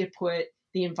trying to put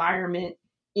the environment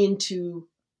into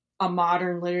a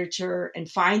modern literature and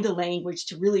find the language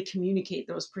to really communicate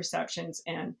those perceptions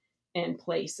and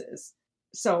places.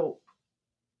 So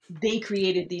they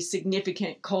created these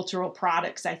significant cultural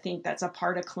products. I think that's a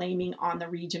part of claiming on the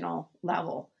regional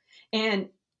level. And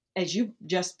as you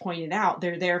just pointed out,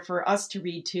 they're there for us to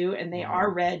read too, and they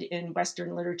are read in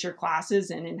Western literature classes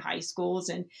and in high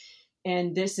schools.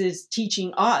 And this is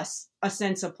teaching us a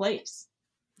sense of place.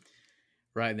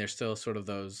 Right. And there's still sort of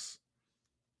those,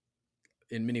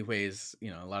 in many ways,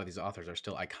 a lot of these authors are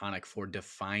still iconic for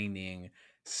defining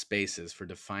spaces, for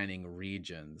defining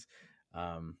regions.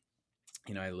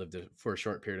 I lived for a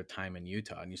short period of time in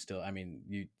Utah, and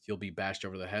you'll be bashed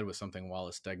over the head with something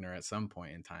Wallace Stegner at some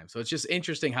point in time. So it's just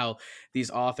interesting how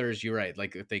these authors, you're right,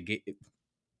 like if they get,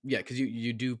 because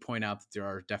you do point out that there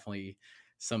are definitely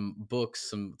some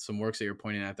books, some works that you're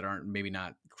pointing at that aren't maybe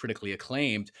not critically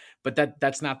acclaimed, but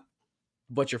that's not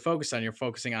what you're focused on. You're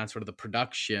focusing on sort of the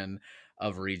production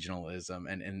of regionalism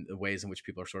and the ways in which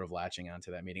people are sort of latching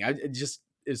onto that meaning. It just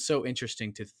is so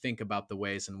interesting to think about the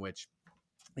ways in which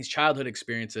these childhood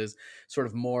experiences sort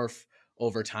of morph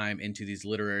over time into these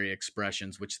literary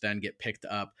expressions, which then get picked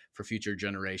up for future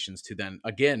generations to then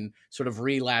again sort of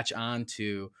relatch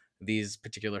onto these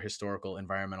particular historical,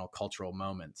 environmental, cultural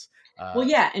moments.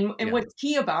 And what's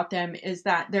key about them is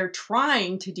that they're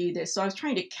trying to do this. So I was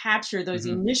trying to capture those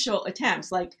initial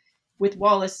attempts, like with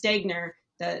Wallace Stegner.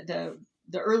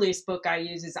 The earliest book I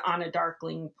use is On a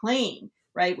Darkling Plain,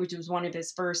 right, which was one of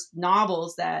his first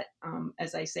novels that,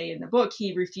 as I say in the book,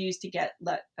 he refused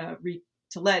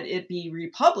to let it be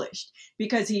republished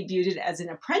because he viewed it as an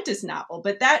apprentice novel.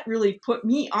 But that really put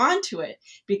me onto it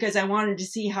because I wanted to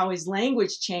see how his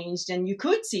language changed, and you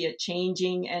could see it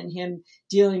changing and him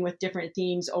dealing with different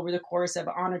themes over the course of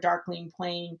On a Darkling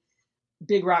Plain,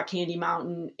 Big Rock Candy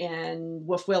Mountain, and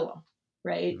Wolf Willow,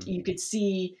 right? Mm-hmm. You could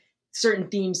see certain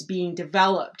themes being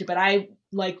developed, but I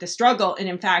like the struggle. And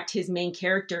in fact, his main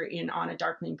character in On a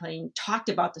Darkling Plain talked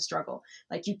about the struggle.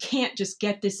 Like, you can't just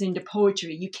get this into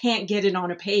poetry. You can't get it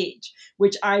on a page,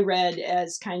 which I read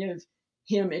as kind of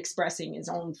him expressing his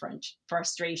own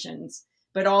frustrations,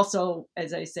 but also,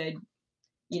 as I said,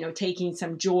 taking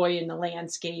some joy in the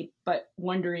landscape, but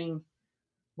wondering,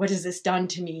 what has this done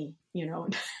to me,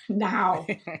 now,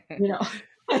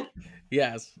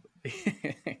 Yes.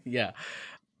 Yeah.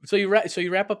 So you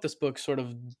wrap up this book sort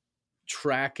of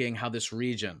tracking how this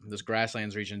region, this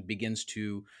grasslands region, begins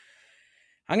to,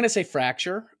 I'm going to say,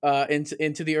 fracture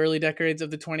into the early decades of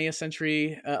the 20th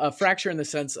century. A fracture in the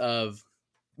sense of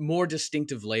more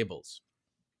distinctive labels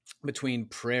between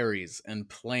prairies and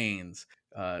plains,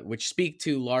 which speak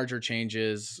to larger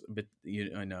changes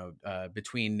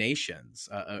between nations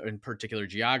in particular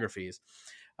geographies.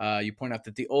 You point out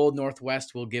that the Old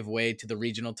Northwest will give way to the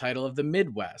regional title of the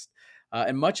Midwest.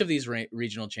 And much of these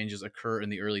regional changes occur in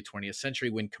the early 20th century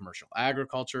when commercial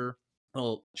agriculture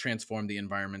will transform the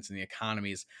environments and the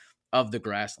economies of the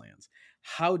grasslands.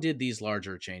 How did these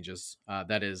larger changes,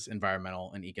 that is,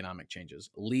 environmental and economic changes,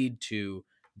 lead to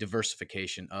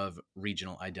diversification of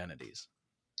regional identities?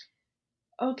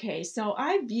 Okay, so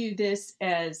I view this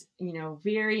as,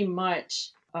 very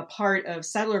much a part of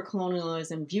settler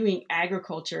colonialism, viewing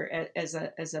agriculture as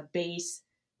a base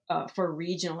for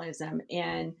regionalism.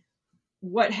 And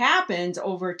what happens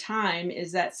over time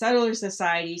is that settler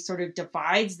society sort of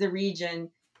divides the region,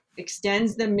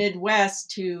 extends the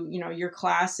Midwest to, your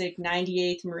classic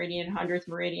 98th meridian, 100th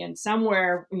meridian,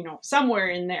 somewhere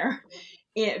in there,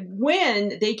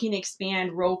 when they can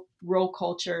expand row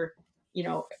culture,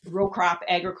 row crop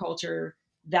agriculture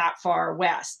that far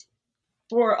west.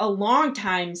 For a long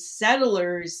time,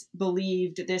 settlers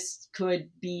believed this could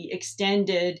be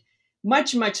extended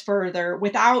much, much further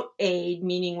without aid,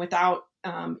 meaning without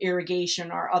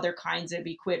irrigation or other kinds of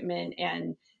equipment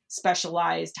and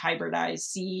specialized hybridized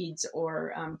seeds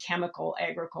or chemical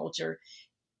agriculture.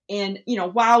 And,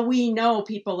 while we know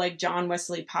people like John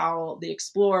Wesley Powell, the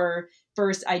explorer,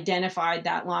 first identified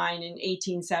that line in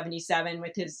 1877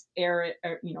 with his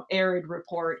arid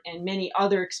report, and many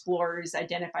other explorers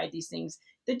identified these things,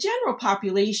 the general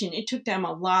population, it took them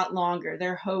a lot longer.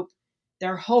 Their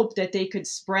hope that they could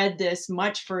spread this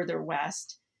much further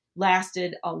west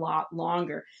lasted a lot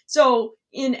longer. So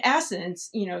in essence,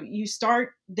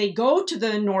 they go to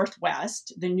the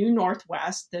Northwest, the new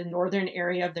Northwest, the northern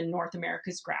area of the North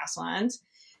America's grasslands,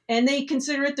 and they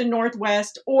consider it the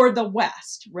Northwest or the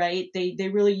West, right? They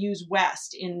really use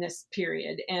West in this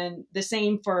period. And the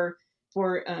same for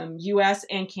US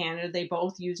and Canada, they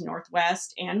both use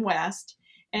Northwest and West.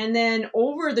 And then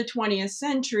over the 20th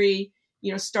century,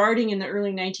 starting in the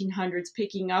early 1900s,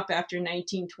 picking up after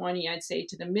 1920, I'd say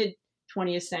to the mid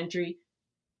 20th century,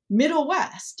 Middle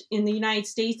West in the United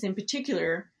States in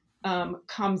particular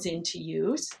comes into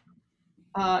use.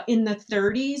 In the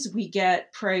 30s, we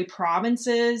get prairie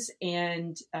provinces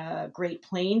and Great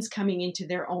Plains coming into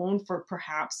their own for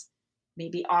perhaps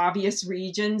maybe obvious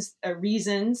reasons.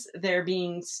 They're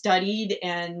being studied,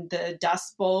 and the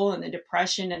Dust Bowl and the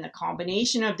Depression and the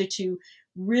combination of the two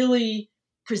really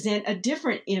present a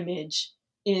different image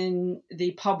in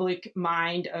the public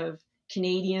mind of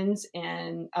Canadians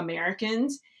and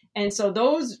Americans. And so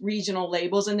those regional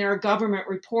labels, and there are government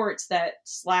reports that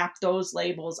slap those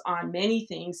labels on many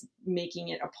things, making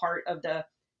it a part of the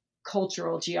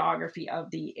cultural geography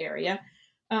of the area.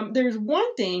 There's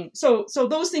one thing, so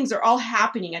those things are all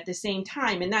happening at the same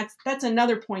time. And that's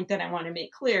another point that I want to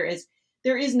make clear is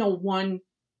there is no one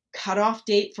cutoff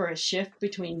date for a shift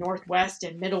between Northwest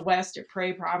and Middle West or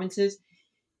prairie provinces.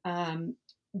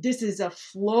 This is a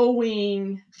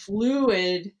flowing,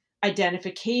 fluid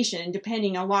identification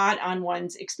depending a lot on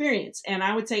one's experience. And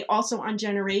I would say also on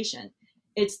generation.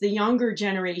 It's the younger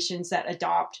generations that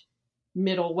adopt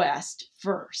Middle West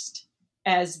first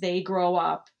as they grow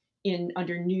up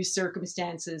under new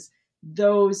circumstances.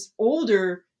 Those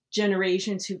older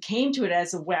generations who came to it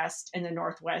as the West and the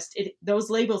Northwest,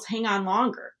 those labels hang on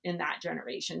longer in that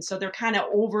generation. So they're kind of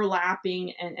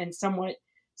overlapping and somewhat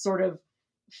sort of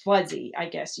fuzzy, I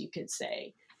guess you could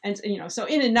say. And, so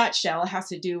in a nutshell, it has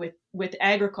to do with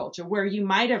agriculture, where you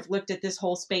might have looked at this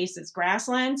whole space as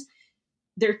grasslands.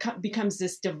 There becomes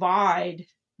this divide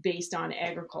based on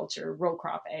agriculture, row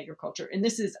crop agriculture. And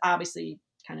this is obviously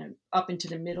kind of up into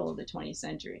the middle of the 20th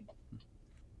century.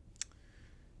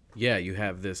 Yeah, you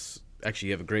have this. Actually,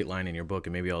 you have a great line in your book,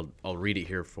 and maybe I'll read it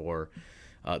here for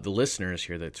the listeners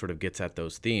here that sort of gets at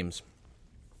those themes.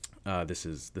 This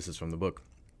is from the book.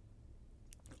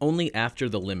 Only after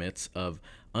the limits of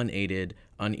unaided,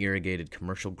 unirrigated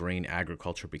commercial grain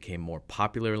agriculture became more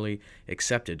popularly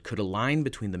accepted could a line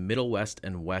between the Middle West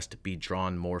and West be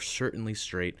drawn more certainly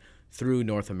straight through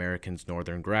North America's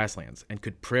northern grasslands, and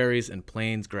could prairies and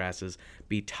plains grasses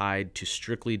be tied to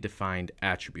strictly defined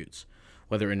attributes,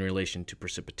 whether in relation to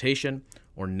precipitation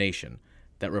or nation,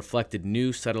 that reflected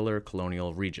new settler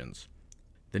colonial regions.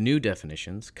 The new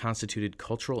definitions constituted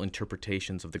cultural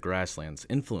interpretations of the grasslands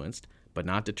influenced, but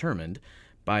not determined,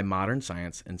 by modern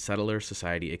science and settler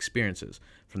society experiences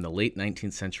from the late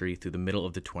 19th century through the middle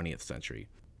of the 20th century.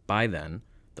 By then,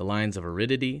 the lines of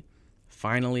aridity,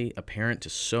 finally apparent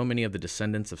to so many of the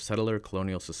descendants of settler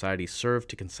colonial society, served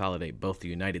to consolidate both the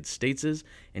United States'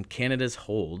 and Canada's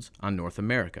holds on North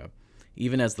America,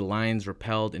 even as the lines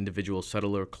repelled individual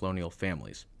settler colonial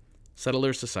families.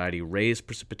 Settler society raised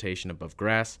precipitation above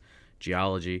grass,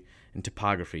 geology, and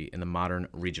topography in the modern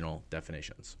regional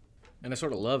definitions. And I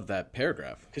sort of love that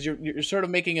paragraph because you're sort of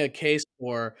making a case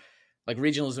for like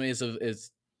regionalism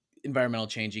is environmental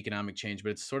change, economic change, but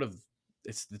it's sort of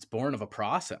it's born of a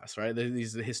process, right?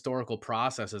 These historical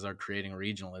processes are creating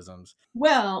regionalisms.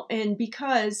 Well, and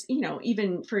because,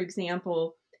 even for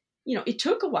example, it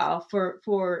took a while for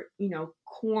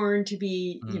corn to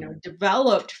be,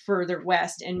 developed further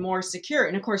west and more secure.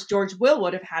 And of course, George Will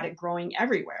would have had it growing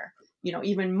everywhere,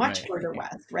 even much Right. further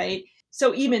west, right?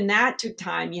 So even that took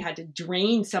time. You had to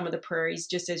drain some of the prairies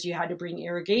just as you had to bring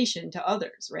irrigation to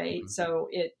others, right? So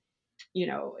it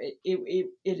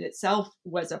itself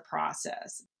was a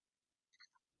process.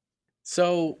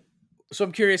 So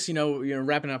I'm curious,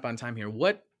 wrapping up on time here.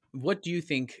 What do you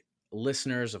think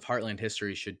listeners of Heartland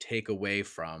History should take away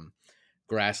from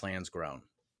Grasslands Grown?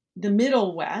 The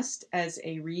Middle West as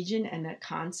a region and a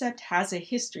concept has a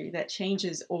history that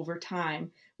changes over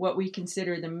time. What we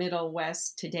consider the Middle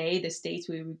West today, the states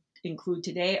we would include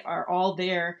today, are all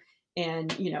there,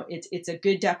 and it's a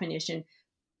good definition.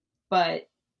 But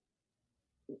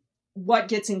what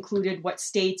gets included, what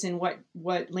states and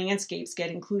what landscapes get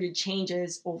included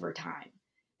changes over time.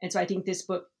 And so I think this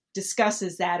book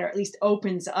discusses that, or at least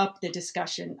opens up the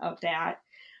discussion of that.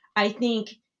 I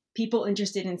think people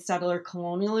interested in settler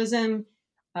colonialism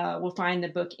will find the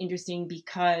book interesting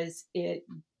because it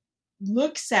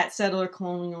looks at settler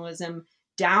colonialism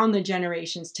down the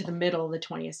generations to the middle of the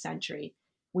 20th century.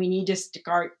 We need to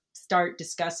start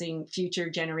discussing future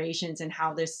generations and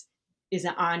how this is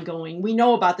an ongoing. We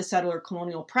know about the settler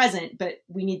colonial present, but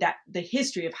we need the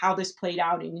history of how this played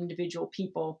out in individual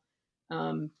people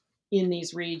in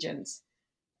these regions.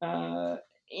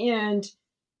 And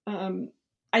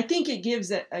I think it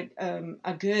gives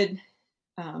a good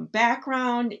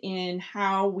background in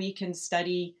how we can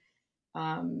study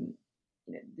the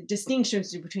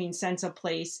distinctions between sense of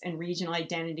place and regional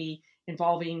identity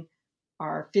involving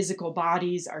our physical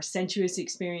bodies, our sensuous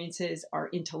experiences, our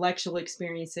intellectual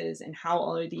experiences, and how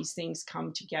all of these things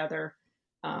come together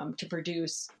to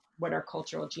produce what are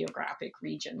cultural geographic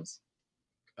regions.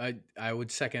 I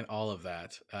would second all of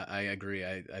that. I agree.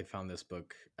 I found this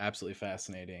book absolutely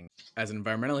fascinating as an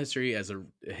environmental history, as a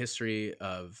history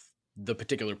of the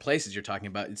particular places you're talking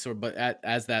about. It's but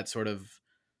as that sort of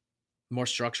more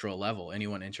structural level,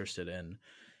 anyone interested in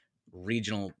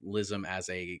regionalism as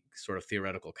a sort of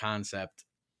theoretical concept,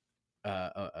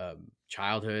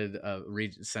 childhood,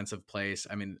 sense of place.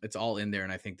 I mean, it's all in there,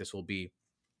 and I think this will be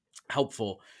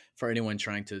helpful for anyone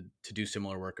trying to do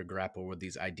similar work or grapple with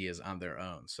these ideas on their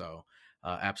own. So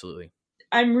absolutely.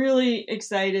 I'm really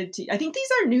excited I think these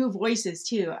are new voices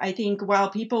too. I think while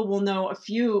people will know a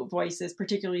few voices,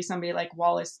 particularly somebody like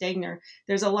Wallace Stegner,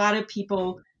 there's a lot of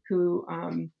people who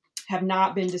have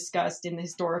not been discussed in the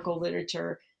historical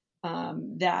literature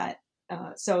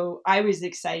so I was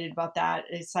excited about that,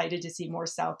 excited to see more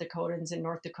South Dakotans and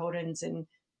North Dakotans and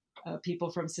people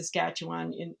from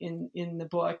Saskatchewan in the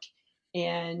book.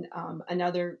 And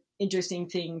another interesting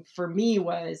thing for me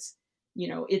was,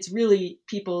 it's really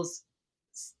people's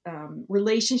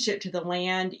relationship to the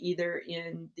land, either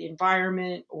in the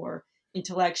environment or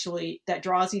intellectually, that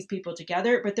draws these people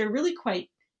together. But they're really quite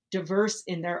diverse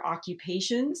in their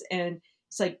occupations. And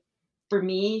it's like, for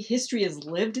me, history is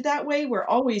lived that way. We're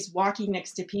always walking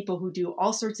next to people who do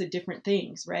all sorts of different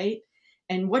things, right?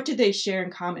 And what do they share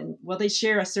in common? Well, they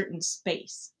share a certain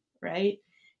space, right?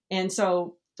 And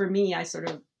so for me, I sort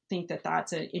of think that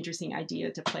that's an interesting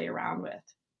idea to play around with,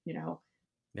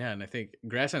 Yeah, and I think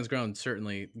Grasslands Grown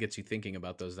certainly gets you thinking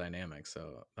about those dynamics.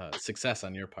 So success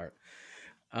on your part.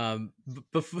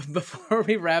 Before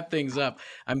we wrap things up,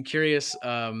 I'm curious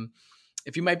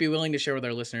if you might be willing to share with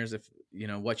our listeners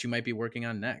what you might be working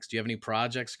on next. Do you have any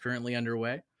projects currently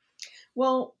underway?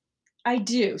 Well, I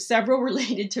do. Several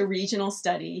related to regional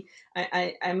study.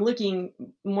 I'm looking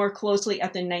more closely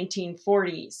at the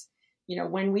 1940s.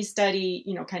 When we study,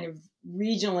 kind of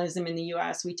regionalism in the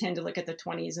U.S., we tend to look at the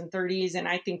 20s and 30s. And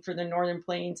I think for the Northern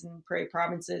Plains and Prairie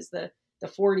provinces, the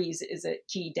 40s is a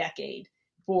key decade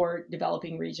for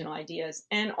developing regional ideas.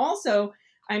 And also,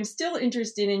 I'm still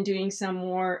interested in doing some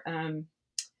more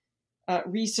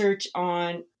research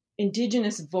on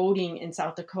Indigenous voting in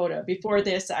South Dakota. Before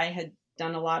this, I had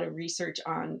done a lot of research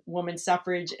on women's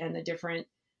suffrage and the different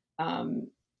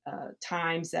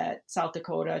times that South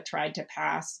Dakota tried to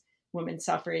pass women's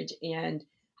suffrage. And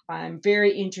I'm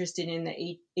very interested in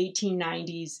the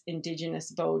 1890s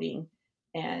Indigenous voting.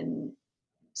 And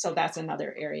so that's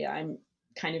another area I'm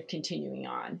kind of continuing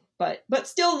on, but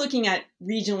still looking at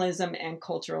regionalism and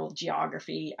cultural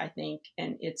geography, I think,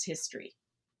 and its history.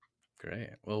 Great.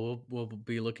 Well, we'll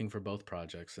be looking for both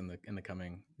projects in the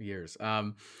coming years.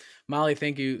 Molly,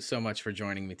 thank you so much for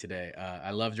joining me today.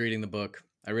 I loved reading the book.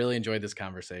 I really enjoyed this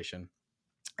conversation.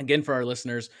 Again, for our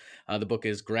listeners, the book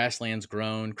is Grasslands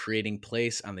Grown, Creating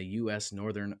Place on the U.S.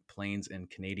 Northern Plains and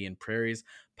Canadian Prairies,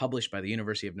 published by the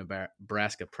University of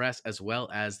Nebraska Press, as well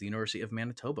as the University of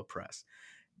Manitoba Press.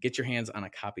 Get your hands on a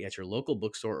copy at your local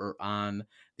bookstore or on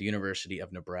the University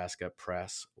of Nebraska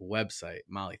Press website.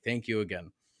 Molly, thank you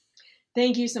again.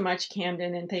 Thank you so much,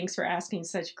 Camden, and thanks for asking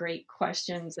such great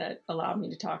questions that allowed me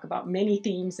to talk about many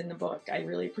themes in the book. I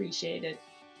really appreciate it.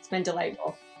 It's been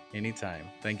delightful. Anytime.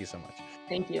 Thank you so much.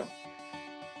 Thank you.